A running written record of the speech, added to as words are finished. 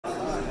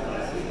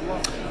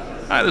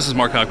Hi, this is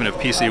Mark Hockman of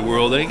PC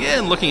World, and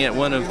again looking at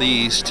one of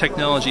these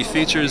technology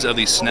features of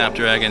the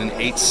Snapdragon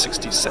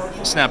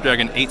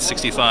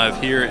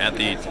 865 here at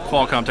the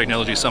Qualcomm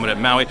Technology Summit at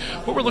Maui.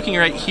 What we're looking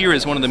at here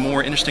is one of the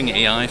more interesting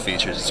AI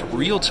features. It's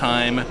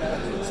real-time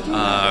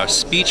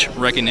speech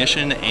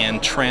recognition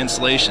and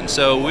translation.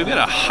 So we've got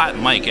a hot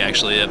mic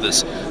actually of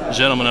this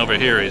gentleman over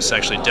here. He's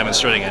actually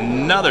demonstrating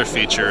another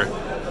feature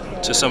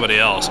to somebody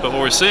else. But what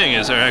we're seeing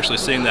is they're actually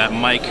seeing that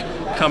mic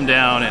come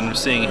down and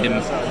seeing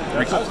him.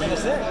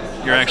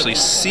 You're actually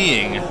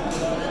seeing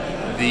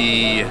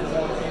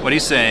what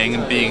he's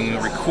saying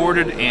being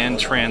recorded and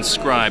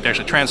transcribed,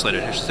 actually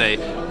translated, I should say,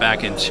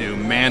 back into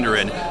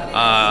Mandarin.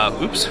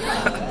 Oops,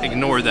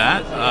 ignore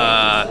that.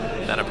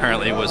 That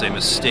apparently was a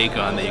mistake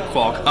on the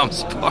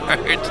Qualcomm's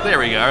part. There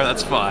we go,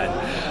 that's fine.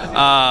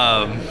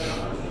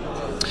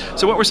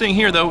 So what we're seeing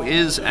here, though,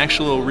 is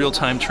actual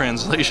real-time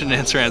translation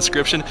and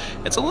transcription.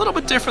 It's a little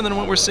bit different than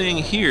what we're seeing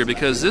here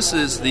because this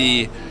is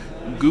the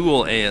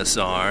Google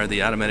ASR,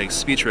 the automatic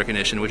speech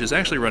recognition, which is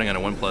actually running on a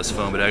OnePlus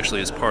phone, but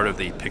actually is part of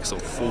the Pixel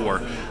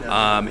 4.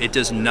 It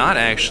does not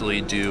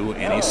actually do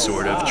any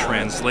sort of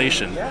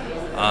translation,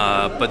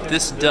 but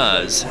this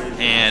does.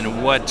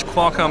 And what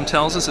Qualcomm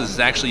tells us is it's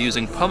actually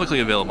using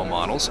publicly available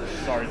models,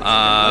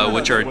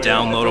 which are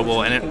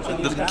downloadable. And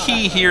the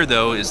key here,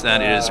 though, is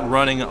that it is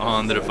running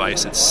on the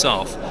device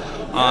itself.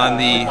 On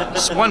the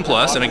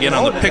OnePlus, and again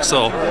on the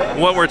Pixel,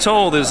 what we're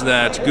told is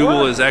that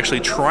Google is actually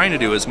trying to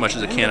do as much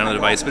as it can on the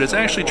device, but it's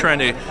actually trying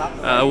to,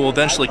 will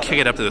eventually kick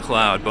it up to the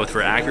cloud, both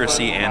for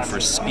accuracy and for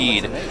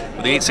speed.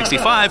 What the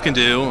 865 can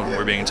do,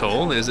 we're being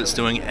told, is it's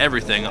doing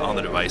everything on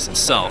the device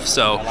itself.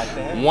 So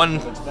one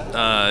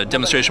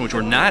demonstration which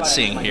we're not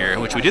seeing here,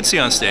 which we did see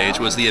on stage,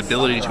 was the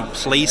ability to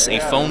place a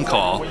phone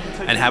call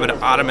and have it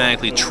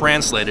automatically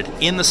translated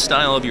in the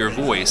style of your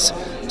voice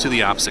to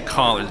the opposite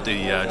caller, to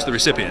the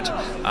recipient,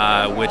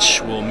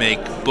 which will make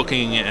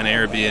booking an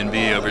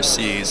Airbnb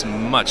overseas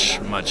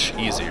much, much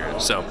easier.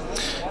 So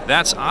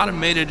that's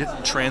automated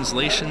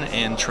translation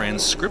and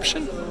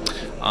transcription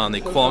on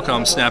the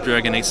Qualcomm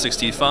Snapdragon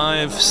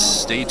 865.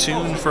 Stay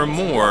tuned for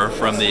more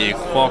from the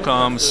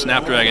Qualcomm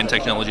Snapdragon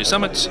Technology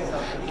Summit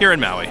here in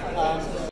Maui.